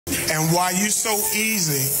And why you so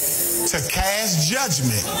easy to cast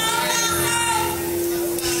judgment,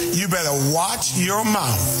 you better watch your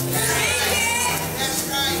mouth.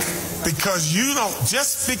 Because you don't,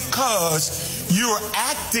 just because you're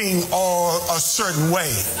acting a certain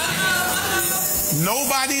way,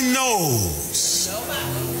 nobody knows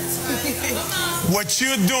what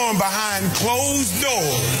you're doing behind closed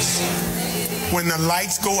doors when the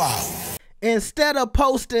lights go out. Instead of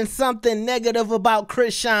posting something negative about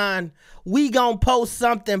Chrisean, we gonna post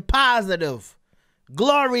something positive.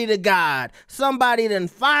 Glory to God. Somebody done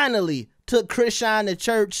finally took Chrisean to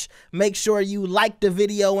church. Make sure you like the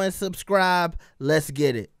video and subscribe. Let's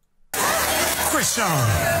get it. Chrisean,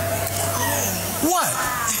 what?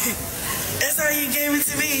 That's how you gave it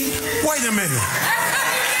to me. Wait a minute.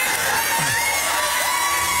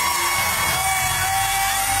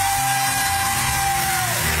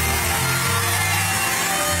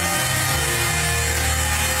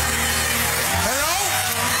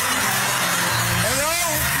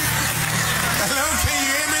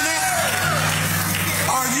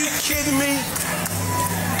 Kidding me?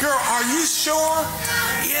 Girl, are you sure?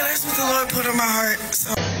 Yeah, that's what the Lord put on my heart.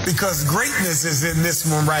 So. Because greatness is in this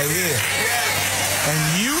one right here. And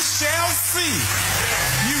you shall see.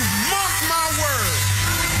 You mark my word.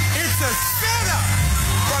 It's a setup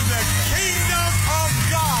for the kingdom of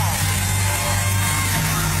God.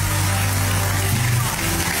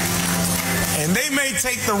 And they may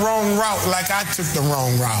take the wrong route like I took the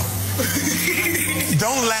wrong route.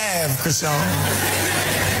 Don't laugh, Chrisean.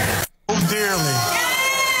 Dearly.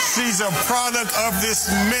 She's a product of this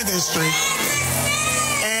ministry.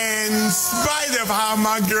 And in spite of how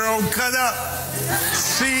my girl cut up,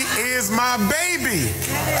 she is my baby.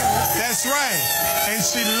 That's right. And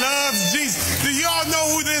she loves Jesus. Do y'all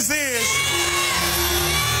know who this is?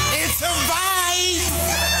 It's a vibe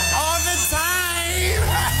all the time.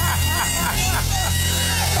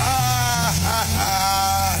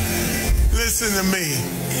 Listen to me.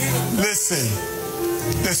 Listen.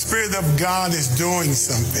 The Spirit of God is doing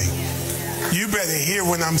something. You better hear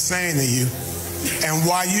what I'm saying to you. And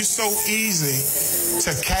why you so easy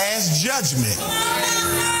to cast judgment,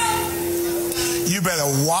 you better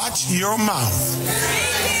watch your mouth.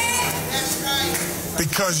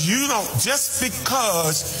 Because you don't, just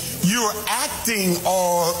because you're acting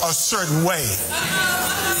a certain way,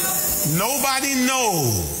 nobody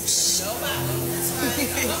knows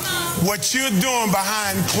what you're doing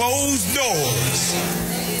behind closed doors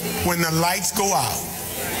when the lights go out.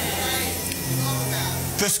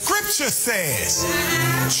 The scripture says,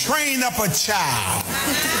 train up a child.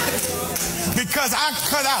 Because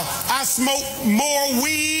I smoke more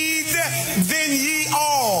weed than ye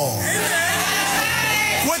all.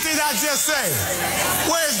 What did I just say?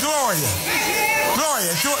 Where's Gloria?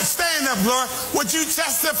 Gloria, stand up, Gloria. Would you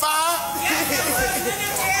testify?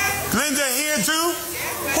 Linda here too?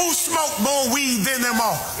 Who smoked more weed than them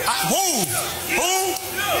all? Who?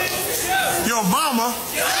 Your mama.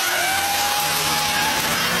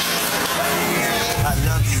 I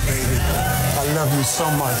love you, baby. I love you so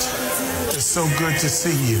much. It's so good to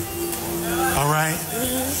see you. All right?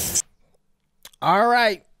 All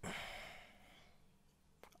right.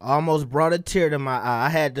 Almost brought a tear to my eye.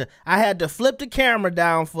 I had to flip the camera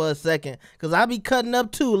down for a second because I be cutting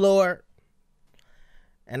up too, Lord.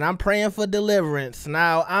 And I'm praying for deliverance.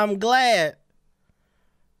 Now, I'm glad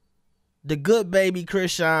the good baby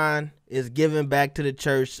Chrisean is giving back to the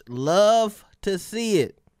church. Love to see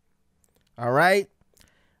it. All right?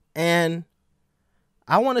 And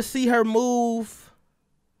I want to see her move,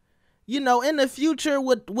 you know, in the future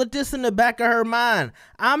with this in the back of her mind.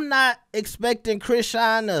 I'm not expecting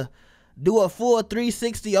Chrisean to do a full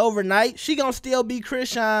 360 overnight. She gonna still be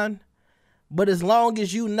Chrisean. But as long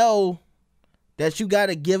as you know that you got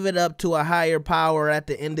to give it up to a higher power at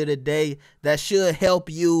the end of the day, that should help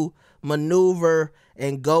you maneuver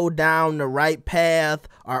and go down the right path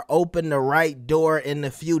or open the right door in the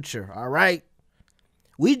future, all right?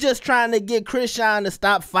 We just trying to get Chrisean to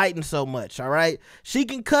stop fighting so much, all right? She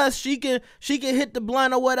can cuss, she can hit the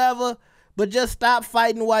blunt or whatever, but just stop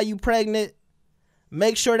fighting while you pregnant.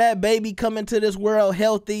 Make sure that baby come into this world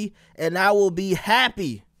healthy, and I will be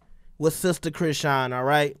happy with Sister Chrisean, all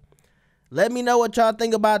right? Let me know what y'all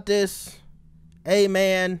think about this.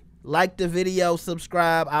 Amen. Like the video,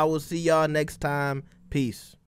 subscribe. I will see y'all next time. Peace.